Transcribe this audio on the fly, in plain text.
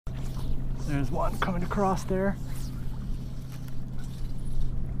There's one coming across there.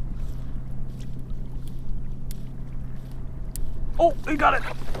 Oh, he got it.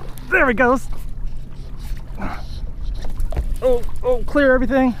 There he goes. Oh, clear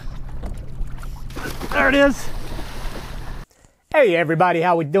everything. There it is. Hey everybody,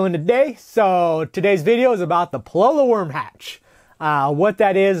 how we doing today? So today's video is about the Palola Worm Hatch. What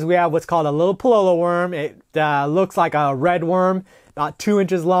that is, we have what's called a little Palola worm. It looks like a red worm, about 2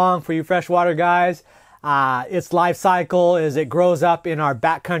 inches long for you freshwater guys. Its life cycle is it grows up in our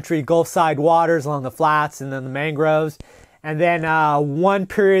backcountry Gulf side waters along the flats and then the mangroves. And then one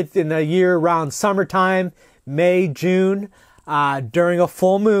period in the year around summertime, May, June, during a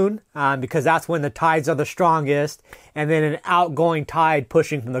full moon, because that's when the tides are the strongest, and then an outgoing tide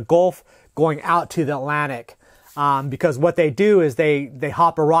pushing from the Gulf going out to the Atlantic. Because what they do is they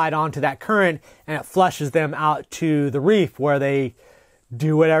hop a ride onto that current and it flushes them out to the reef where they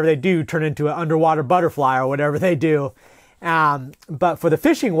do whatever they do, turn into an underwater butterfly or whatever they do. But for the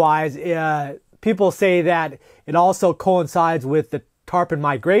fishing wise, people say that it also coincides with the tarpon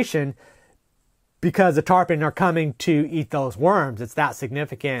migration because the tarpon are coming to eat those worms. It's that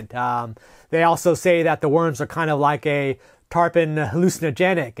significant. They also say that the worms are kind of like a tarpon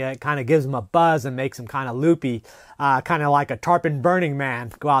hallucinogenic. It kind of gives them a buzz and makes them kind of loopy, kind of like a tarpon Burning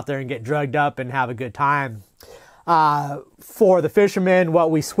Man. Go out there and get drugged up and have a good time. For the fishermen,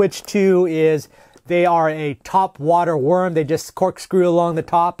 what we switched to is they are a top water worm. They just corkscrew along the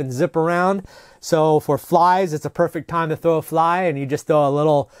top and zip around. So for flies, it's a perfect time to throw a fly, and you just throw a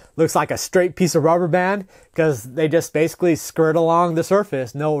little, looks like a straight piece of rubber band, because they just basically skirt along the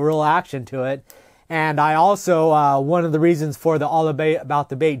surface, no real action to it. And I also, one of the reasons for the All About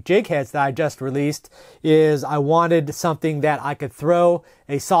the Bait jig heads that I just released is I wanted something that I could throw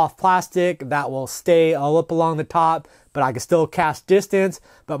a soft plastic that will stay all up along the top, but I could still cast distance,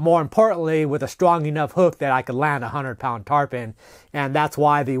 but more importantly, with a strong enough hook that I could land a 100-pound tarpon. And that's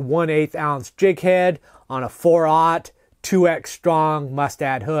why the 1/8 ounce jig head on a 4/0 2X strong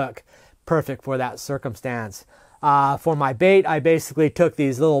mustad hook. Perfect for that circumstance. For my bait, I basically took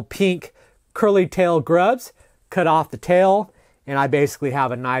these little pink curly tail grubs, cut off the tail, and I basically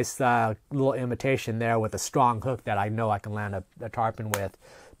have a nice little imitation there with a strong hook that I know I can land a tarpon with.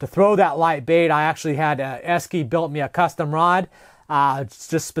 To throw that light bait, I actually had Esky built me a custom rod,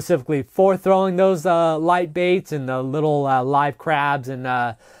 just specifically for throwing those light baits and the little live crabs and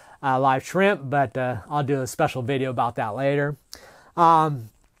live shrimp, but I'll do a special video about that later.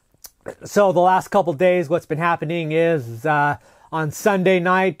 So the last couple days, what's been happening is on Sunday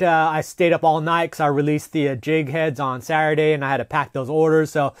night, I stayed up all night because I released the jig heads on Saturday and I had to pack those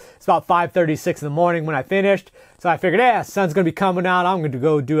orders. So it's about 5:36 in the morning when I finished. So I figured, yeah, sun's going to be coming out. I'm going to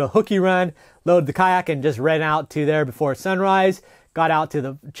go do a hooky run, load the kayak, and just ran out to there before sunrise. Got out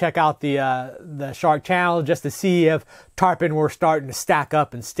to check out the shark channel just to see if tarpon were starting to stack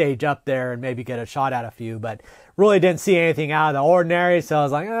up and stage up there and maybe get a shot at a few. But really didn't see anything out of the ordinary. So I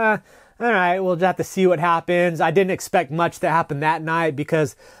was like, all right, we'll just have to see what happens. I didn't expect much to happen that night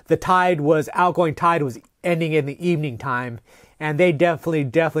because the outgoing tide was ending in the evening time. And they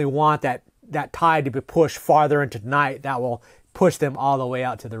definitely want that tide to be pushed farther into the night. That will push them all the way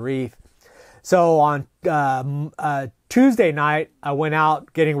out to the reef. So on Tuesday night, I went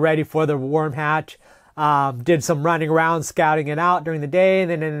out getting ready for the worm hatch. Did some running around, scouting it out during the day. And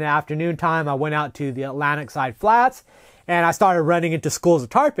then in the afternoon time, I went out to the Atlantic side flats. And I started running into schools of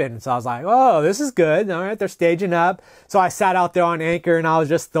tarpon. So I was like, oh, this is good. All right, they're staging up. So I sat out there on anchor and I was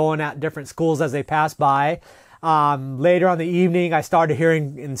just throwing at different schools as they passed by. Later on the evening, I started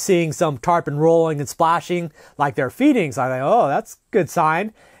hearing and seeing some tarpon rolling and splashing like they're feeding. So I was like, oh, that's a good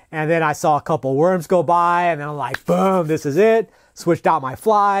sign. And then I saw a couple worms go by and then I'm like, boom, this is it. Switched out my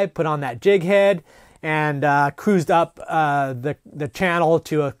fly, put on that jig head, and cruised up the channel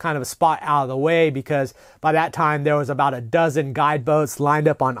to a kind of a spot out of the way, because by that time there was about a dozen guide boats lined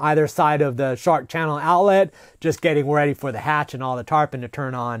up on either side of the Shark Channel outlet, just getting ready for the hatch and all the tarpon to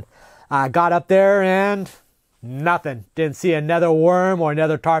turn on. I got up there and nothing. Didn't see another worm or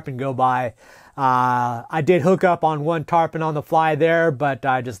another tarpon go by. I did hook up on one tarpon on the fly there, but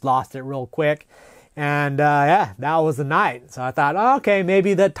I just lost it real quick. And yeah, that was the night. So I thought, oh, okay,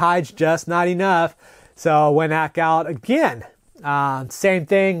 maybe the tide's just not enough. So I went back out again. Same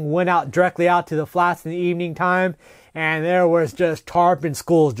thing, went out directly out to the flats in the evening time. And there was just tarpon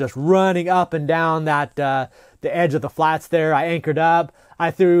schools just running up and down that the edge of the flats there. I anchored up.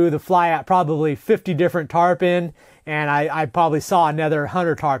 I threw the fly at probably 50 different tarpon. And I probably saw another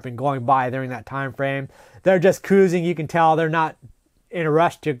 100 tarpon going by during that time frame. They're just cruising. You can tell they're not in a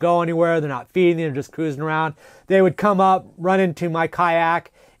rush to go anywhere. They're not feeding. They're just cruising around. They would come up, run into my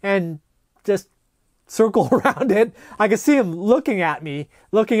kayak, and just circle around it. I could see them looking at me,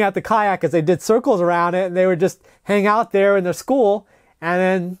 looking at the kayak as they did circles around it, and they would just hang out there in their school, and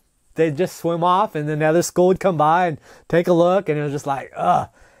then they'd just swim off, and then the other school would come by and take a look, and it was just like, ugh.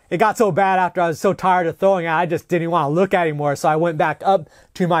 It got so bad after I was so tired of throwing it, I just didn't want to look at it anymore, so I went back up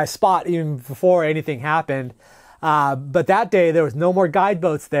to my spot even before anything happened. But that day, there was no more guide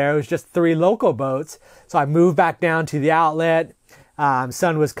boats there. It was just 3 local boats. So I moved back down to the outlet.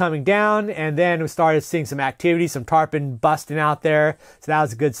 Sun was coming down, and then we started seeing some activity, some tarpon busting out there. So that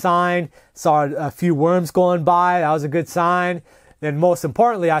was a good sign. Saw a few worms going by. That was a good sign. Then most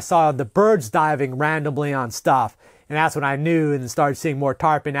importantly, I saw the birds diving randomly on stuff. And that's when I knew and started seeing more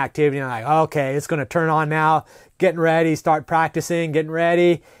tarpon activity. And I'm like, okay, it's going to turn on now. Getting ready, start practicing, getting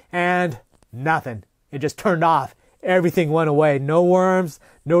ready. And nothing. It just turned off. Everything went away. No worms,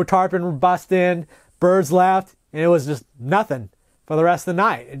 no tarpon were busting, birds left, and it was just nothing for the rest of the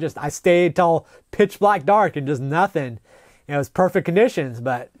night. I stayed till pitch black dark and just nothing. It was perfect conditions,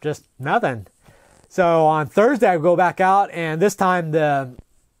 but just nothing. So on Thursday, I go back out, and this time the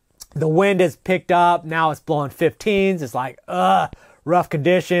wind has picked up. Now it's blowing 15s. It's like, rough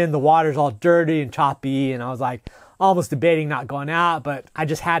condition. The water's all dirty and choppy, and I was like almost debating not going out, but I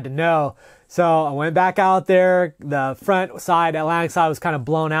just had to know. So I went back out there. The front side, Atlantic side, was kind of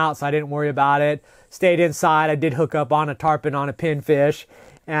blown out, so I didn't worry about it. Stayed inside. I did hook up on a tarpon on a pinfish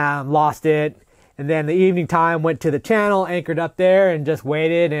and lost it. And then the evening time, went to the channel, anchored up there, and just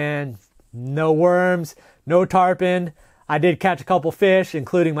waited, and no worms, no tarpon. I did catch a couple fish,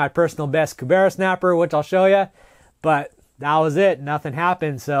 including my personal best Cubera Snapper, which I'll show you. But that was it. Nothing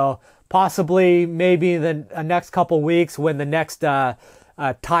happened. So possibly maybe the next couple weeks when the next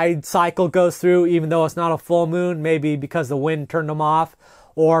tide cycle goes through, even though it's not a full moon, maybe because the wind turned them off,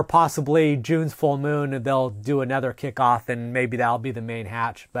 or possibly June's full moon and they'll do another kickoff, and maybe that'll be the main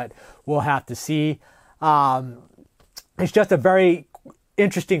hatch, but we'll have to see. It's just a very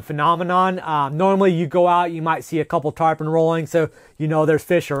interesting phenomenon. Normally you go out, you might see a couple tarpon rolling, so you know there's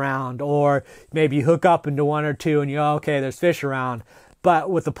fish around, or maybe you hook up into 1 or 2 and you go, okay, there's fish around.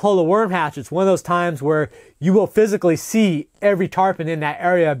 But with the Palola Worm Hatch, it's one of those times where you will physically see every tarpon in that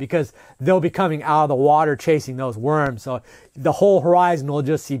area because they'll be coming out of the water chasing those worms. So the whole horizon will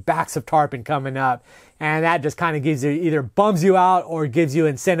just see backs of tarpon coming up. And that just kind of gives you, either bums you out or gives you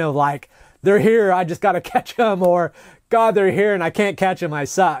incentive like, they're here, I just got to catch them, or God, they're here and I can't catch them, I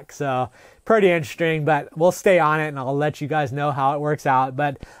suck. So pretty interesting, but we'll stay on it and I'll let you guys know how it works out.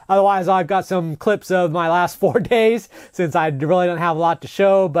 But otherwise, I've got some clips of my last 4 days since I really don't have a lot to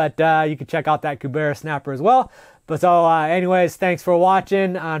show, but you can check out that Cubera Snapper as well. But so anyways, thanks for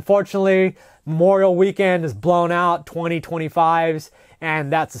watching. Unfortunately, Memorial Weekend is blown out, 2025s,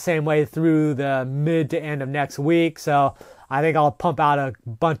 and that's the same way through the mid to end of next week. So I think I'll pump out a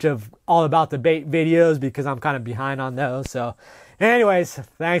bunch of all about the bait videos because I'm kind of behind on those. So anyways,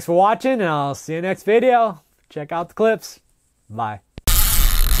 thanks for watching, and I'll see you next video. Check out the clips. Bye.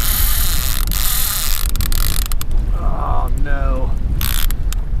 Oh no.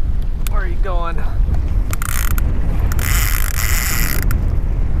 Where are you going?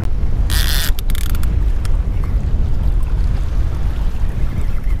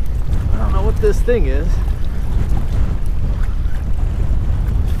 I don't know what this thing is.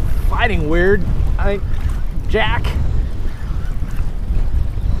 Fighting weird. I think Jack.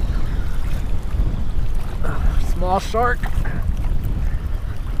 Small shark.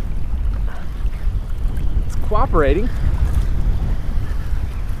 It's cooperating.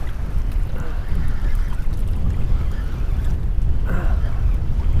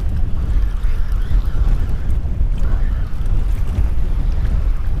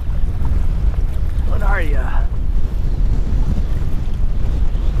 What are you?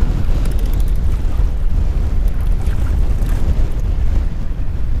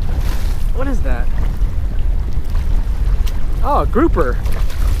 What is that? Oh, a grouper.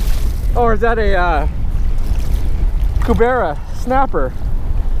 Or is that a Cubera Snapper?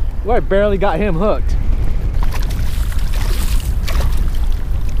 Well, I barely got him hooked.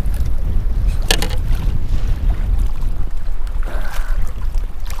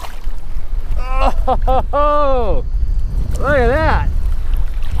 Oh, look at that.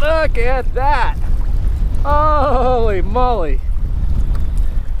 Look at that. Holy moly.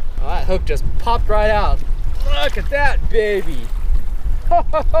 Oh, that hook just popped right out. Look at that baby. Ho,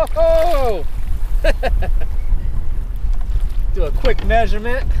 ho, ho, ho. Do a quick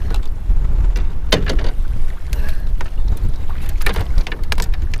measurement.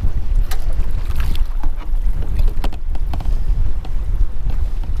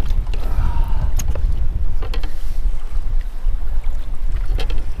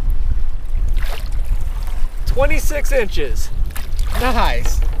 26 inches.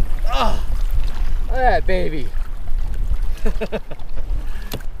 Nice. Oh, look at that baby.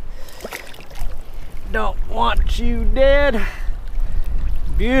 Don't want you dead.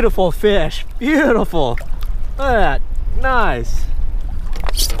 Beautiful fish, beautiful. Look at that, nice.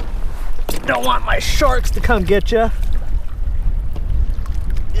 Don't want my sharks to come get you.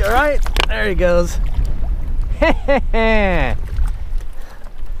 You all right? There he goes.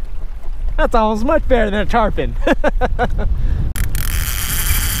 That's almost much better than a tarpon. All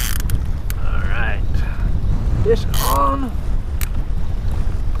right, fish on.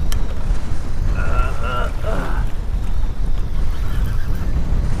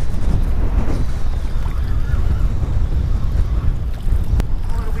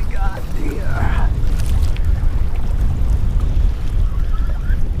 What do we got here?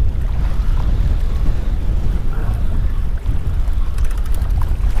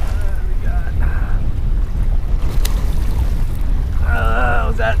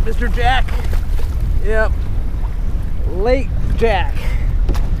 Was that Mr. Jack? Yep. Late Jack.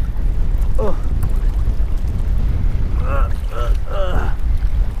 Oh.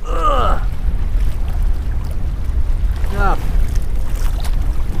 Up.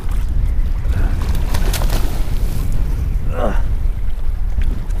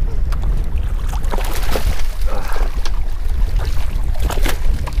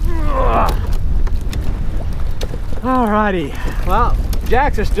 Alrighty. Well,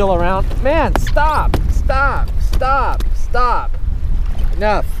 jacks are still around. Man, stop, stop, stop, stop.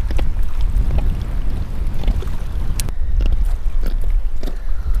 Enough.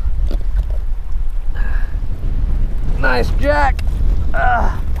 Nice jack.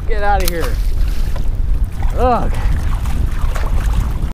 Get out of here. Ugh.